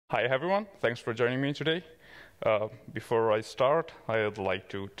Hi everyone, thanks for joining me today. Before I start, I'd like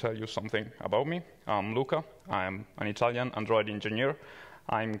to tell you something about me. I'm Luca, I'm an Italian Android engineer.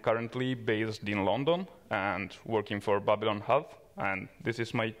 I'm currently based in London and working for Babylon Health, and this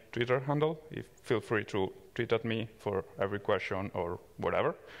is my Twitter handle. Feel free to tweet at me for every question or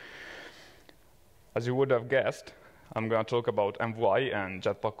whatever. As you would have guessed, I'm going to talk about MVI and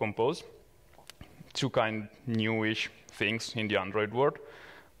Jetpack Compose, two kind newish things in the Android world.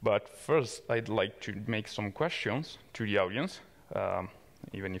 But first, I'd like to make some questions to the audience,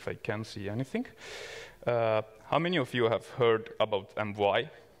 even if I can't see anything. How many of you have heard about MVI?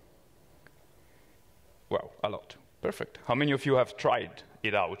 Wow, a lot. Perfect. How many of you have tried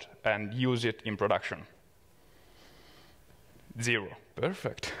it out and use it in production? 0.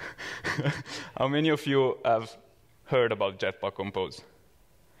 Perfect. How many of you have heard about Jetpack Compose?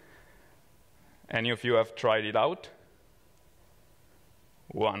 Any of you have tried it out?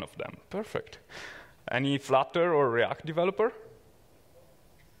 One of them. Perfect. Any Flutter or React developer?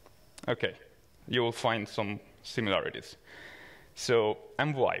 OK. You will find some similarities. So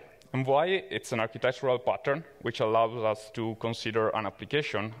MVI. MVI, it's an architectural pattern which allows us to consider an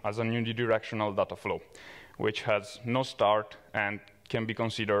application as a unidirectional data flow, which has no start and can be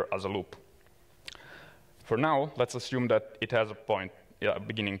considered as a loop. For now, let's assume that it has a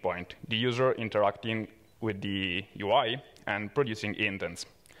beginning point, the user interacting with the UI and producing intents.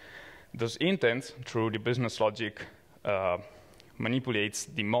 Those intents, through the business logic, manipulates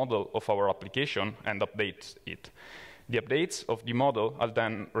the model of our application and updates it. The updates of the model are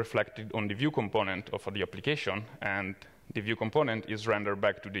then reflected on the view component of the application, and the view component is rendered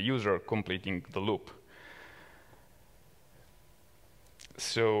back to the user, completing the loop.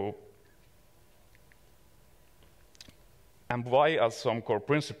 So MVI has some core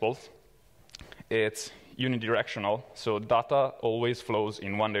principles. It's unidirectional, so data always flows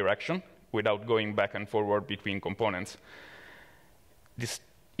in one direction without going back and forward between components.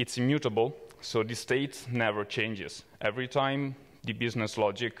 It's immutable, so the state never changes. Every time the business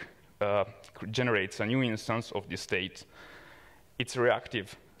logic generates a new instance of the state, it's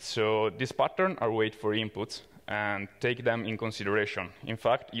reactive. So this pattern are wait for inputs and take them in consideration. In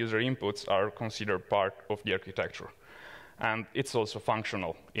fact, user inputs are considered part of the architecture. And it's also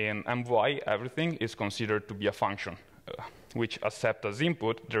functional. In MVI, everything is considered to be a function, which accepts as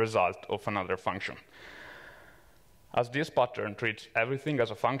input the result of another function. As this pattern treats everything as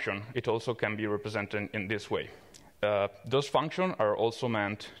a function, it also can be represented in this way. Those functions are also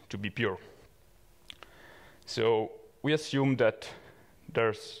meant to be pure. So we assume that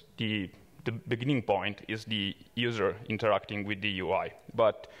there's the beginning point is the user interacting with the UI.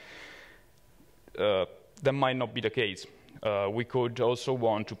 But that might not be the case. We could also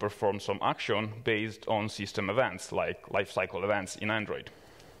want to perform some action based on system events, like lifecycle events in Android.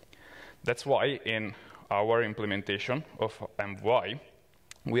 That's why in our implementation of MVI,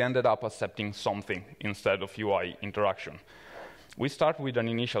 we ended up accepting something instead of UI interaction. We start with an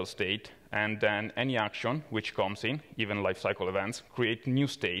initial state, and then any action which comes in, even lifecycle events, create new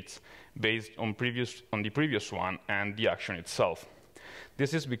states based on the previous one and the action itself.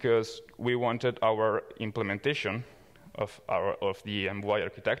 This is because we wanted our implementation of the MVI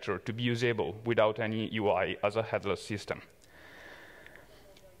architecture to be usable without any UI as a headless system.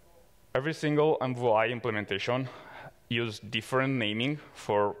 Every single MVI implementation uses different naming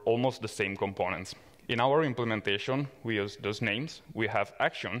for almost the same components. In our implementation, we use those names. We have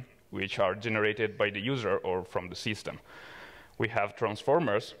action, which are generated by the user or from the system. We have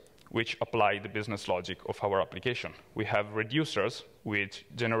transformers, which apply the business logic of our application. We have reducers, which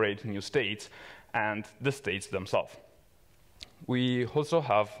generate new states, and the states themselves. We also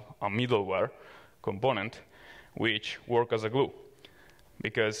have a middleware component, which works as a glue,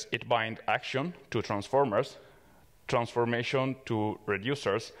 because it binds action to transformers, transformation to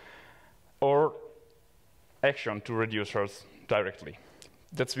reducers, or action to reducers directly.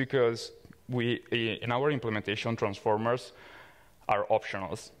 That's because in our implementation, transformers are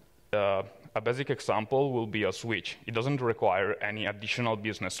optionals. A basic example will be a switch. It doesn't require any additional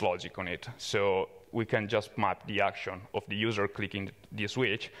business logic on it. So we can just map the action of the user clicking the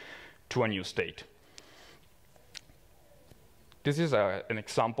switch to a new state. This is an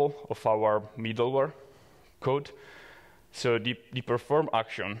example of our middleware code. So the perform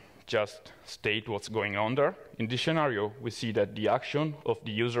action just state what's going on there. In this scenario, we see that the action of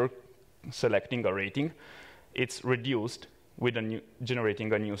the user selecting a rating, it's reduced with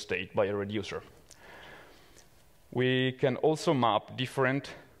generating a new state by a reducer. We can also map different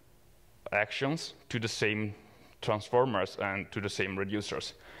actions to the same transformers and to the same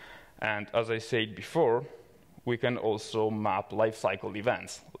reducers. And as I said before, we can also map lifecycle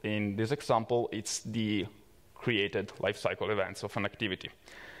events. In this example, it's the created lifecycle events of an activity.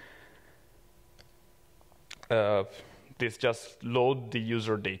 This just loads the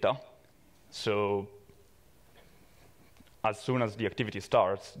user data. So as soon as the activity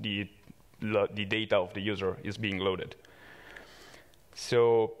starts, the data of the user is being loaded.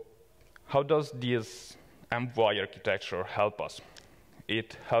 So how does this MVI architecture help us?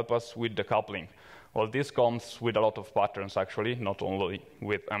 It helps us with decoupling. Well, this comes with a lot of patterns, actually, not only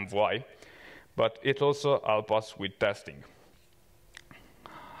with MVI, but it also helps us with testing.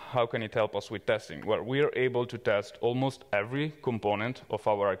 How can it help us with testing? Well, we are able to test almost every component of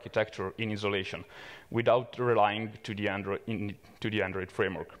our architecture in isolation without relying to the Android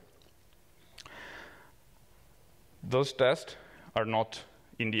framework. Those tests are not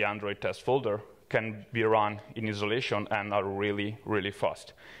in the Android test folder, can be run in isolation and are really, really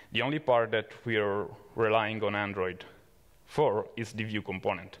fast. The only part that we are relying on Android for is the view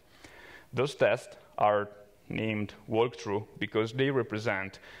component. Those tests are named walkthrough because they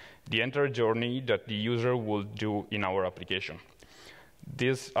represent the entire journey that the user will do in our application.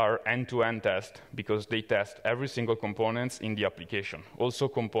 These are end-to-end tests because they test every single component in the application, also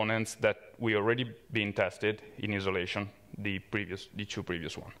components that we already been tested in isolation, the two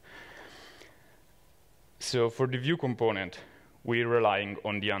previous ones. So for the view component, we're relying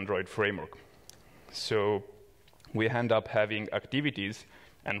on the Android framework. So we end up having activities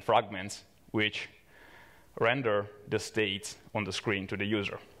and fragments which render the states on the screen to the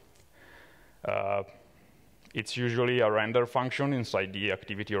user. It's usually a render function inside the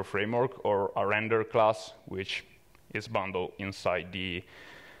activity or framework, or a render class, which is bundled inside the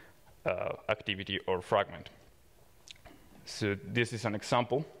activity or fragment. So this is an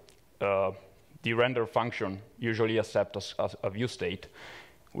example. The render function usually accepts a view state,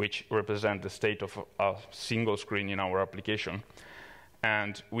 which represents the state of a single screen in our application.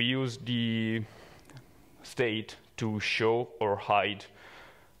 And we use the state to show or hide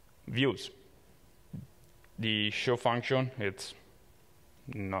views. The show function, it's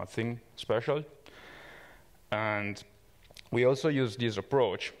nothing special. And we also use this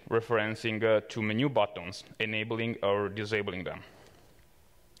approach referencing to menu buttons, enabling or disabling them.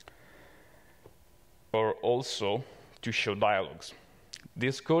 Or also to show dialogues.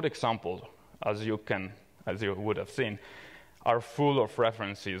 These code examples, as you would have seen, are full of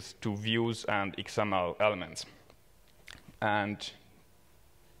references to views and XML elements. And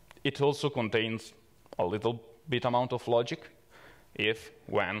it also contains a little bit amount of logic, if,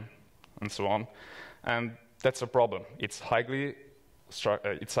 when, and so on. And that's a problem. It's highly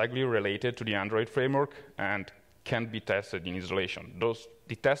related to the Android framework and can be tested in isolation.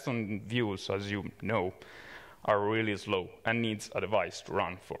 The tests on views, as you know, are really slow and needs a device to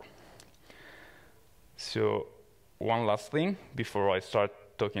run for. So one last thing before I start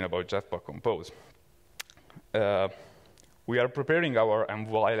talking about Jetpack Compose. We are preparing our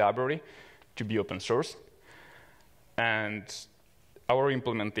MVI library to be open source, and our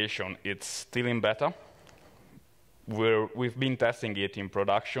implementation is still in beta. We've been testing it in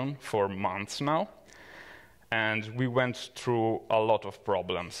production for months now, and we went through a lot of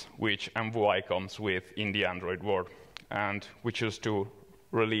problems which MVI comes with in the Android world, and we choose to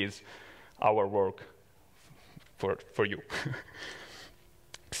release our work for you.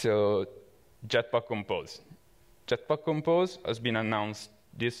 So Jetpack Compose. Jetpack Compose has been announced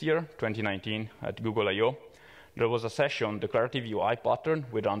this year, 2019, at Google I/O. There was a session, declarative UI pattern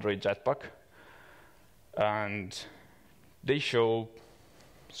with Android Jetpack, and they show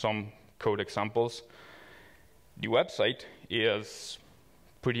some code examples. The website is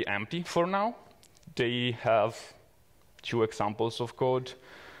pretty empty for now. They have 2 examples of code,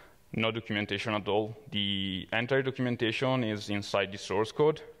 no documentation at all. The entire documentation is inside the source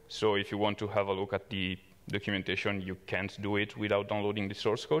code, so if you want to have a look at the documentation, you can't do it without downloading the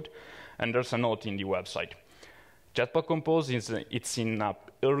source code. And there's a note in the website. Jetpack Compose it's in an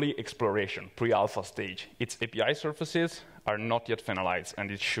early exploration, pre-alpha stage. Its API surfaces are not yet finalized,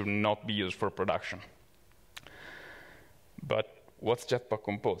 and it should not be used for production. But what's Jetpack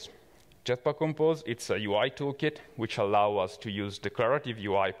Compose? Jetpack Compose, it's a UI toolkit which allows us to use declarative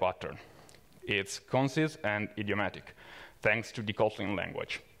UI pattern. It's concise and idiomatic, thanks to the Kotlin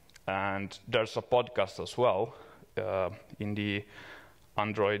language. And there's a podcast as well in the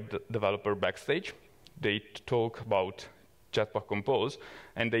Android developer backstage. They talk about Jetpack Compose,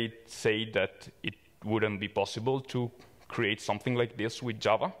 and they say that it wouldn't be possible to create something like this with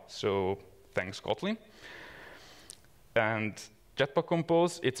Java, so thanks Kotlin. And Jetpack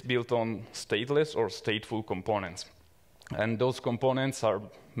Compose, it's built on stateless or stateful components. And those components are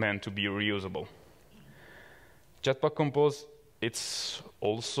meant to be reusable. Jetpack Compose, it's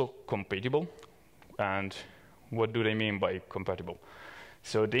also compatible. And what do they mean by compatible?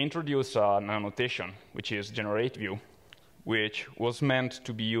 So they introduced an annotation, which is generate view, which was meant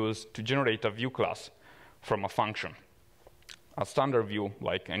to be used to generate a view class from a function. A standard view,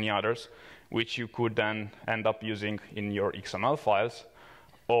 like any others, which you could then end up using in your XML files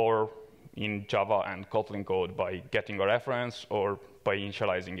or in Java and Kotlin code by getting a reference or by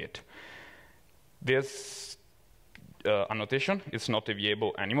initializing it. This annotation is not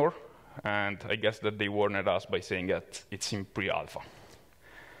available anymore, and I guess that they warned us by saying that it's in pre-alpha.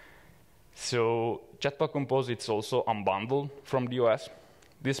 So Jetpack Compose, it's also unbundled from the OS.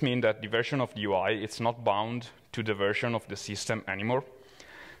 This means that the version of the UI, it's not bound to the version of the system anymore.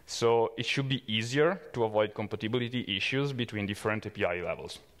 So it should be easier to avoid compatibility issues between different API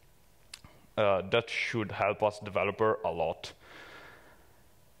levels. That should help us developer a lot.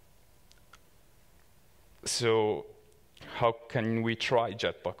 So how can we try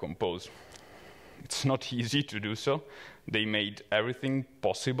Jetpack Compose? It's not easy to do so. They made everything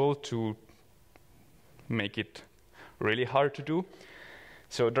possible to make it really hard to do.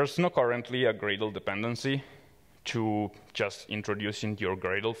 So there's no currently a Gradle dependency to just introduce into your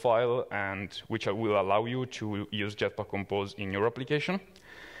Gradle file, and which will allow you to use Jetpack Compose in your application.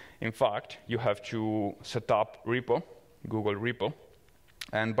 In fact, you have to set up repo, Google repo,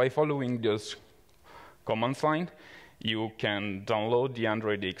 and by following this command line, you can download the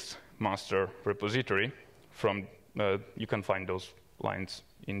Android X master repository from, you can find those lines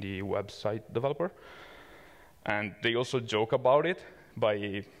in the website developer. And they also joke about it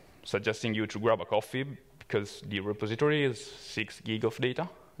by suggesting you to grab a coffee because the repository is 6 gig of data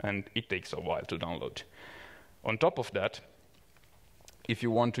and it takes a while to download. On top of that, if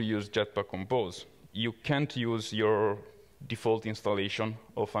you want to use Jetpack Compose, you can't use your default installation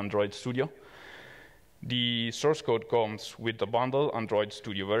of Android Studio. The source code comes with the bundle Android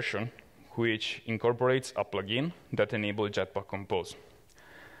Studio version, which incorporates a plugin that enables Jetpack Compose.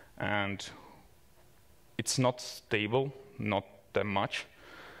 And it's not stable, not that much.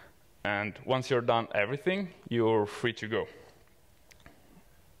 And once you're done everything, you're free to go.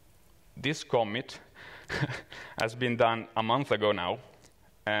 This commit has been done a month ago now,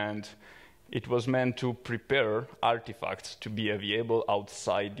 and it was meant to prepare artifacts to be available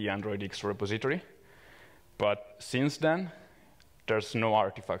outside the Android X repository. But since then, there's no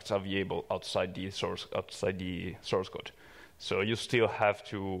artifacts available outside the source code. So you still have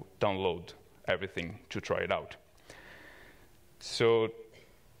to download everything to try it out. So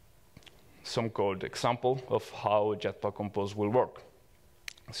some code example of how Jetpack Compose will work.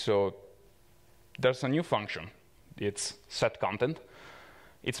 So there's a new function. It's set content.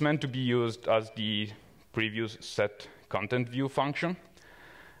 It's meant to be used as the previous set content view function.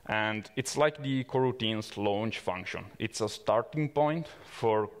 And it's like the coroutines launch function. It's a starting point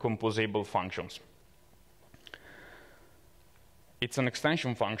for composable functions. It's an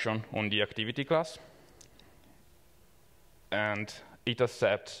extension function on the activity class. And it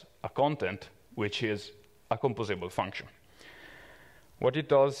accepts a content, which is a composable function. What it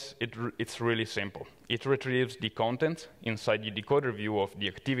does, it's really simple. It retrieves the content inside the decoder view of the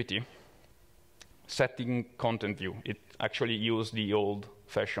activity, setting content view. It actually used the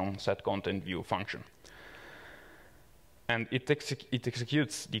old-fashioned set content view function. And it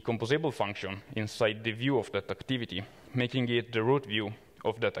executes the composable function inside the view of that activity, making it the root view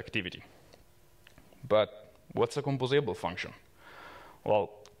of that activity. But what's a composable function? Well,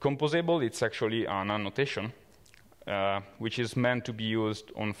 composable, it's actually an annotation which is meant to be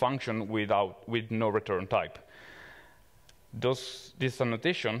used on function with no return type. This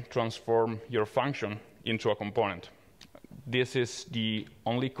annotation transforms your function into a component. This is the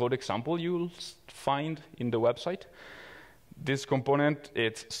only code example you'll find in the website. This component,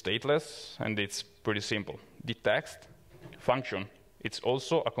 it's stateless, and it's pretty simple. The text function, it's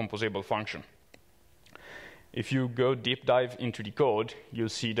also a composable function. If you go deep dive into the code, you'll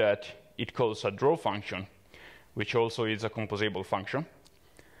see that it calls a draw function, which also is a composable function.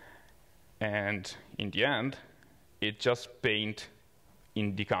 And in the end, it just paints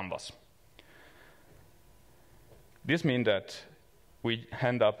in the canvas. This means that we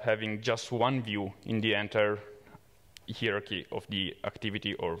end up having just one view in the entire hierarchy of the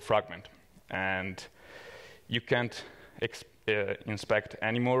activity or fragment. And you can't inspect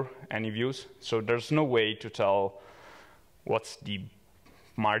anymore any views. So there's no way to tell what's the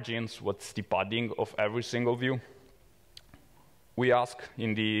margins, what's the padding of every single view. We ask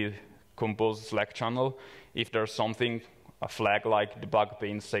in the Compose Slack channel if there's something, a flag like debug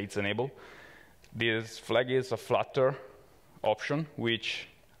pane states enable. This flag is a Flutter option, which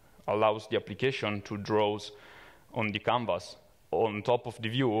allows the application to draw on the canvas. On top of the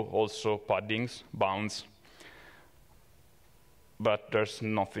view, also paddings, bounds, but there's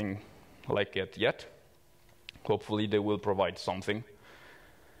nothing like it yet. Hopefully they will provide something.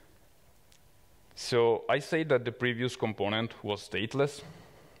 So I say that the previous component was stateless.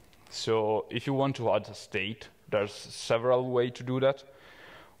 So if you want to add a state, there's several ways to do that.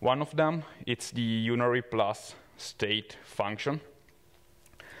 One of them, it's the unary plus state function.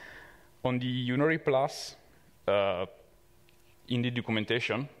 On the unary plus, in the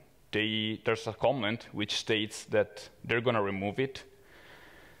documentation, there's a comment which states that they're going to remove it.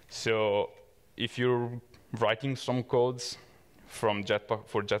 So if you're writing some codes from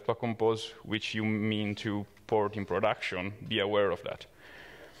for Jetpack Compose, which you mean to port in production, be aware of that.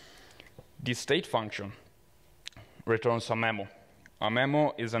 The state function returns a memo. A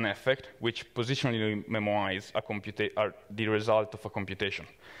memo is an effect which positionally memoizes the result of a computation.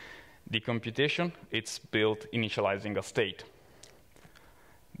 The computation, it's built initializing a state.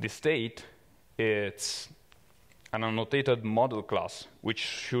 The state, it's an annotated model class which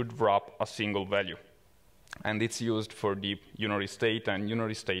should wrap a single value. And it's used for the unary state and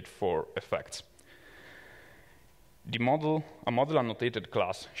unary state for effects. A model annotated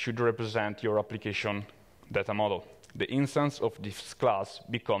class should represent your application data model. The instance of this class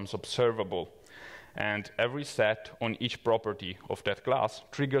becomes observable, and every set on each property of that class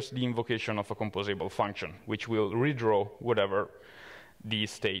triggers the invocation of a composable function, which will redraw whatever the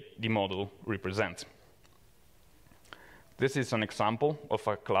model represents. This is an example of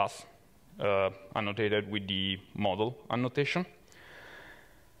a class annotated with the model annotation.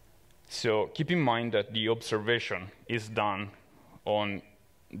 So keep in mind that the observation is done on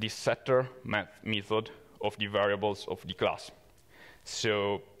the setter method of the variables of the class.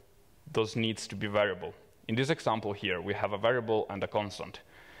 So those needs to be variable. In this example here, we have a variable and a constant.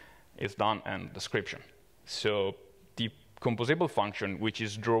 It's done and description. So the composable function, which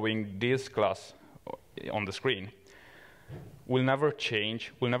is drawing this class on the screen, will never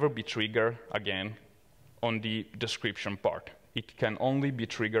change, will never be triggered again on the description part. It can only be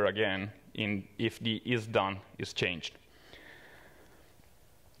triggered again if the isDone is changed.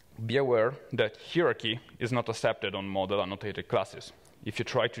 Be aware that hierarchy is not accepted on model annotated classes. If you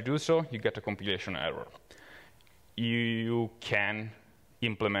try to do so, you get a compilation error. You can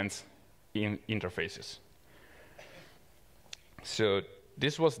implement interfaces. So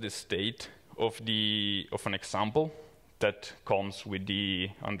this was the state of an example that comes with the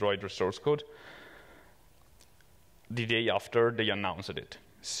Android resource code the day after they announced it.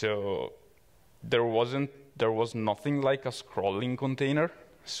 So there was nothing like a scrolling container.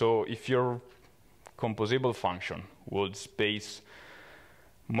 So if your composable function would space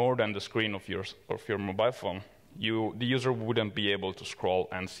more than the screen of your mobile phone, the user wouldn't be able to scroll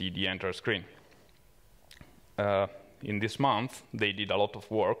and see the entire screen. In this month, they did a lot of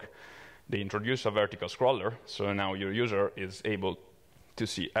work. They introduced a vertical scroller, so now your user is able to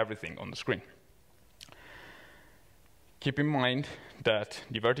see everything on the screen. Keep in mind that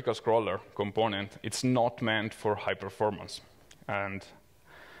the vertical scroller component, it's not meant for high performance. And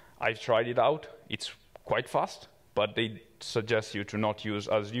I've tried it out. It's quite fast, but they suggest you to not use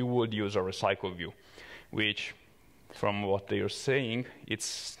as you would use a recycle view, which, from what they are saying,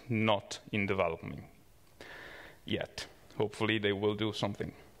 it's not in development yet. Hopefully, they will do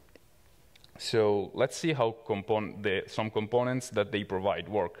something. So let's see how some components that they provide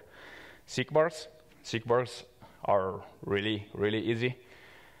work. Seekbars. Seekbars are really, really easy.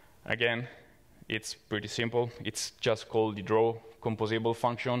 Again, it's pretty simple. It's just called the draw composable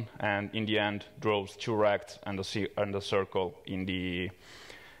function, and in the end, draws two rects and a circle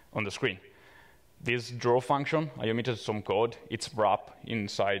on the screen. This draw function, I omitted some code. It's wrapped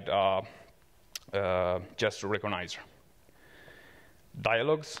inside gesture recognizer.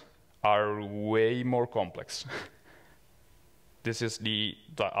 Dialogues are way more complex. This is the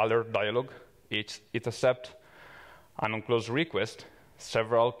alert dialog. It accepts an on-close request,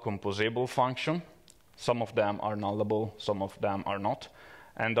 several composable functions. Some of them are nullable, some of them are not.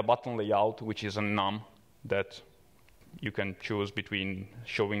 And the button layout, which is a num that you can choose between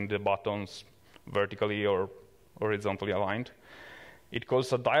showing the buttons vertically or horizontally aligned. It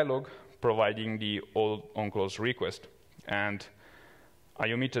calls a dialog providing the all on-close request. And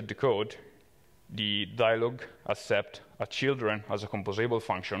I omitted the code. The dialog accepts a children as a composable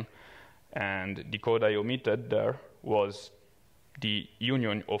function, and the code I omitted there was the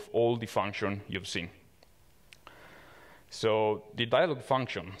union of all the functions you've seen. So the dialog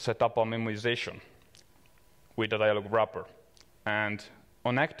function set up a memoization with a dialog wrapper, and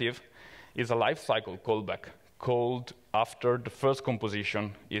on active is a lifecycle callback called after the first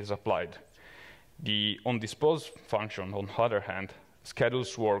composition is applied. The onDispose function, on the other hand,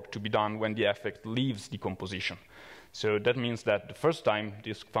 schedules work to be done when the effect leaves the composition. So that means that the first time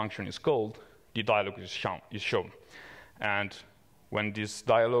this function is called, the dialog is shown. And when this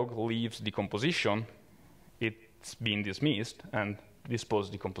dialog leaves the composition, it's being dismissed and dispose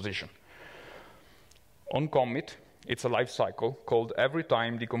the composition. On commit, it's a life cycle called every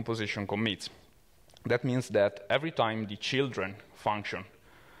time the composition commits. That means that every time the children function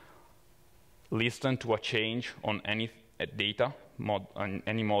listen to a change on any data, on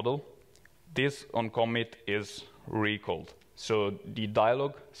any model, this on commit is recalled. So the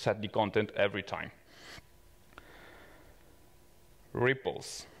dialog set the content every time.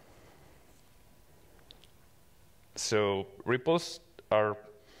 Ripples. So ripples are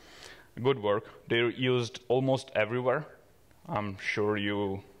good work. They're used almost everywhere. I'm sure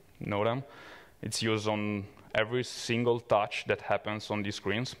you know them. It's used on every single touch that happens on the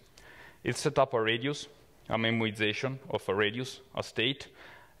screens. It set up a radius, a memoization of a radius, a state,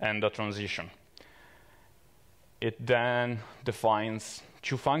 and a transition. It then defines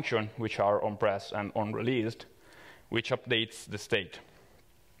two functions, which are onPress and onReleased, which updates the state.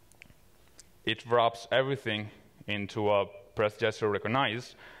 It wraps everything into a press gesture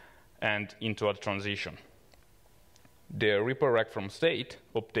recognize and into a transition. The ripple from state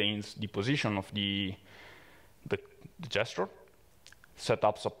obtains the position of the gesture, set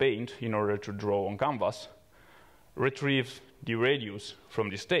up a paint in order to draw on canvas, retrieves the radius from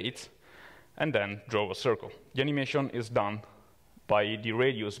the states, and then draw a circle. The animation is done by the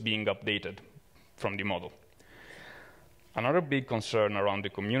radius being updated from the model. Another big concern around the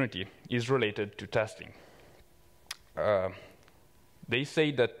community is related to testing. They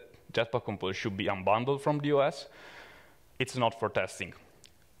say that Jetpack Compose should be unbundled from the OS. It's not for testing.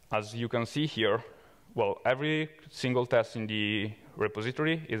 As you can see here, well, every single test in the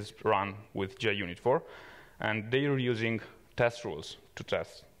repository is run with JUnit 4, and they are using test rules to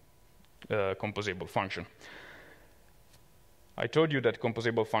test composable function. I told you that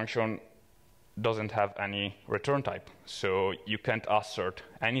composable function doesn't have any return type, so you can't assert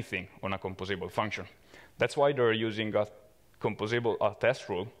anything on a composable function. That's why they're using a test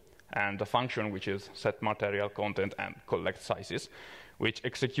rule and a function which is set material content and collect sizes, which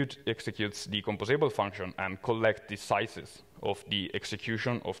executes the composable function and collect the sizes of the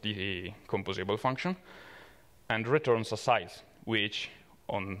execution of the composable function, and returns a size, which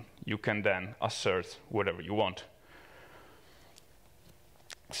you can then assert whatever you want.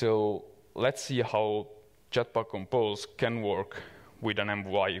 So let's see how Jetpack Compose can work with an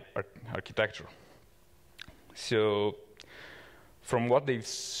MVI architecture. So from what they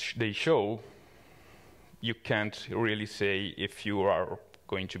show, you can't really say if you are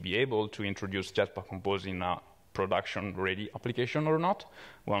going to be able to introduce Jetpack Compose in a production-ready application or not,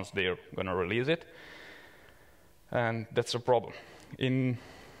 once they're going to release it. And that's a problem.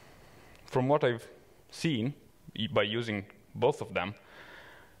 From what I've seen, by using both of them,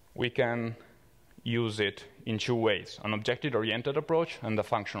 we can use it in two ways, an objective-oriented approach and a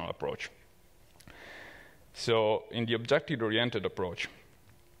functional approach. So in the objective-oriented approach,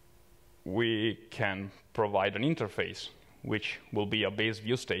 we can provide an interface, which will be a base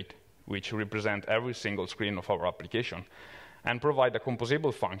view state, which represents every single screen of our application, and provide a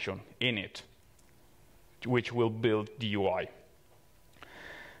composable function in it, which will build the UI.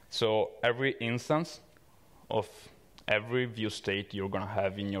 So every instance of every view state you're going to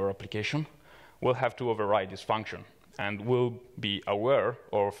have in your application will have to override this function and will be aware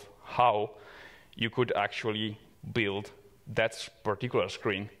of how you could actually build that particular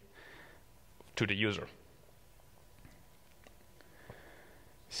screen to the user.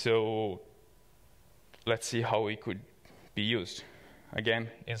 So let's see how it could be used. Again,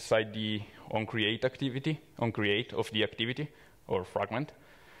 inside the onCreate activity, onCreate of the activity or fragment,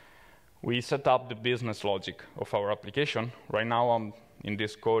 we set up the business logic of our application. Right now, in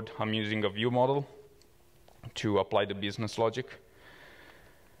this code, I'm using a view model to apply the business logic.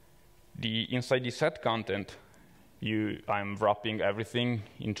 Inside the set content, I'm wrapping everything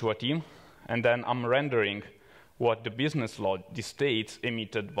into a theme, and then I'm rendering what the states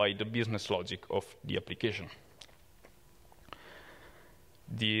emitted by the business logic of the application.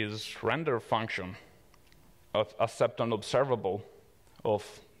 This render function accepts an observable of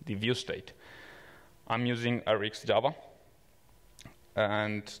the view state. I'm using RxJava,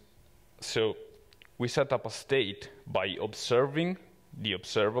 and so we set up a state by observing the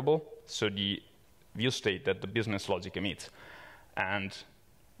observable, so the view state that the business logic emits, and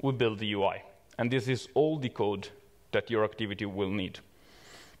we build the UI. And this is all the code that your activity will need.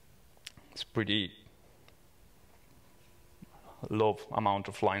 It's pretty low amount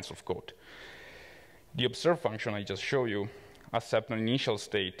of lines of code. The observe function I just showed you accepts an initial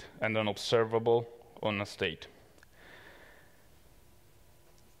state and an observable on a state.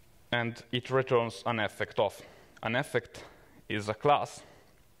 And it returns an effect of. An effect is a class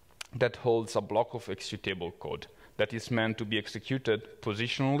that holds a block of executable code that is meant to be executed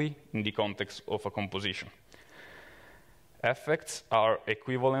positionally in the context of a composition. Effects are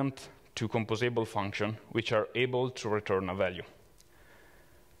equivalent to composable functions, which are able to return a value.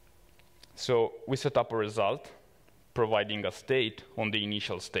 So we set up a result, providing a state on the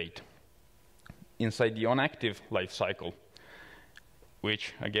initial state. Inside the onActive lifecycle,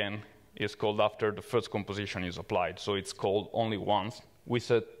 which again is called after the first composition is applied, so it's called only once,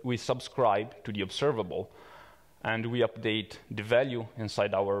 we subscribe to the observable, and we update the value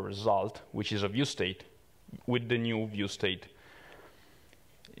inside our result, which is a view state, with the new view state.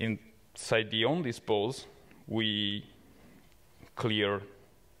 Inside the onDispose, we clear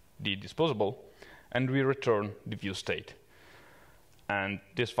the disposable, and we return the view state. And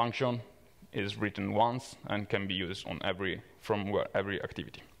this function is written once and can be used on from every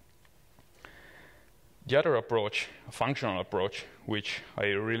activity. The other approach, a functional approach, which I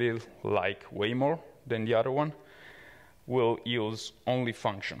really like way more than the other one, will use only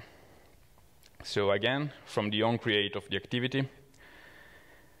function. So again, from the onCreate of the activity,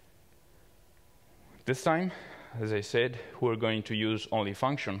 this time, as I said, we're going to use only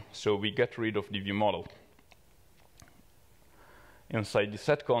function, so we get rid of the view model. Inside the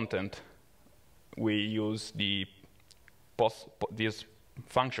set content, we use the this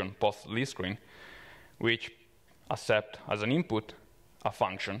function post_listScreen, which accepts as an input a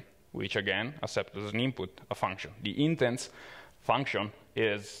function, which again accepts as an input a function. The intents function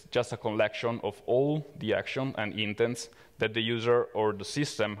is just a collection of all the action and intents that the user or the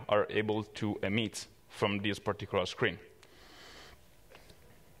system are able to emit from this particular screen.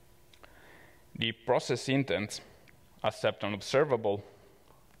 The process intents accept an observable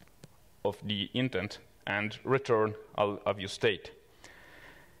of the intent and return a view state.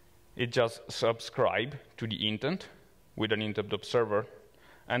 It just subscribes to the intent with an intent observer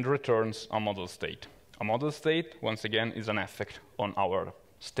and returns a model state. A model state, once again, is an effect on our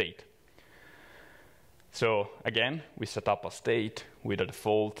state. So again, we set up a state with a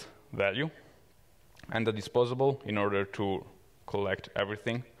default value and a disposable in order to collect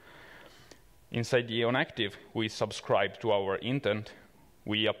everything. Inside the onActive, we subscribe to our intent.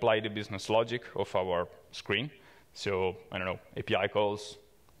 We apply the business logic of our screen. So, I don't know, API calls,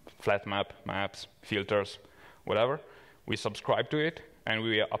 flat map, maps, filters, whatever. We subscribe to it, and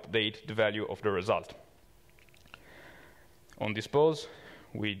we update the value of the result. On dispose,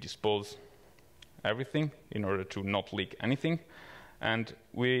 we dispose everything in order to not leak anything, and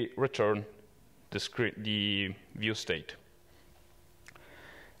we return the view state.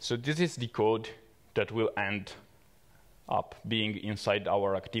 So this is the code that will end up being inside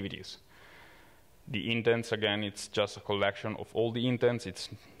our activities. The intents, again, it's just a collection of all the intents. It's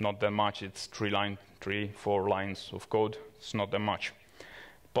not that much. It's 4 lines of code. It's not that much.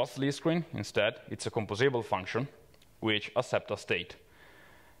 Post_listScreen, instead, it's a composable function which accepts a state.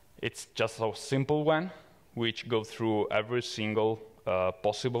 It's just a simple one which goes through every single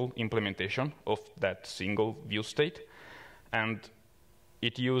possible implementation of that single view state, and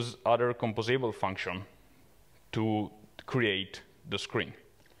it uses other composable function to create the screen.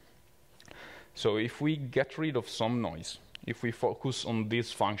 So if we get rid of some noise, if we focus on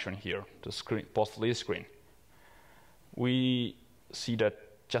this function here, the screen, post_listScreen, we see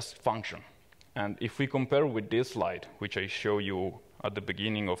that just function. And if we compare with this slide, which I show you at the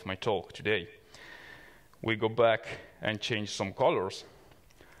beginning of my talk today, we go back and change some colors,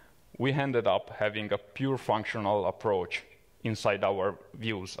 we ended up having a pure functional approach inside our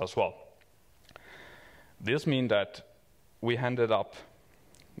views as well. This means that we ended up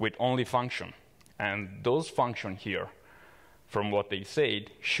with only function, and those functions here, from what they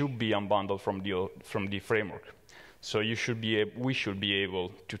said, should be unbundled from the framework. So we should be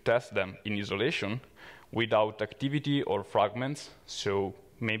able to test them in isolation without activity or fragments, so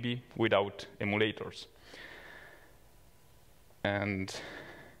maybe without emulators. And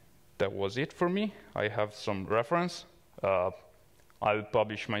that was it for me. I have some reference. I'll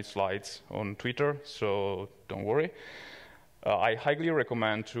publish my slides on Twitter, so don't worry. I highly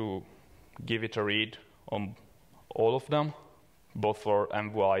recommend to give it a read on all of them, both for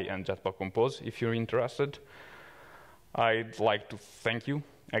MVI and Jetpack Compose, if you're interested. I'd like to thank you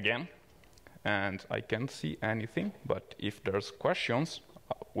again, and I can't see anything, but if there's questions,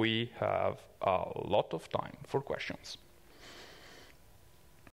 we have a lot of time for questions.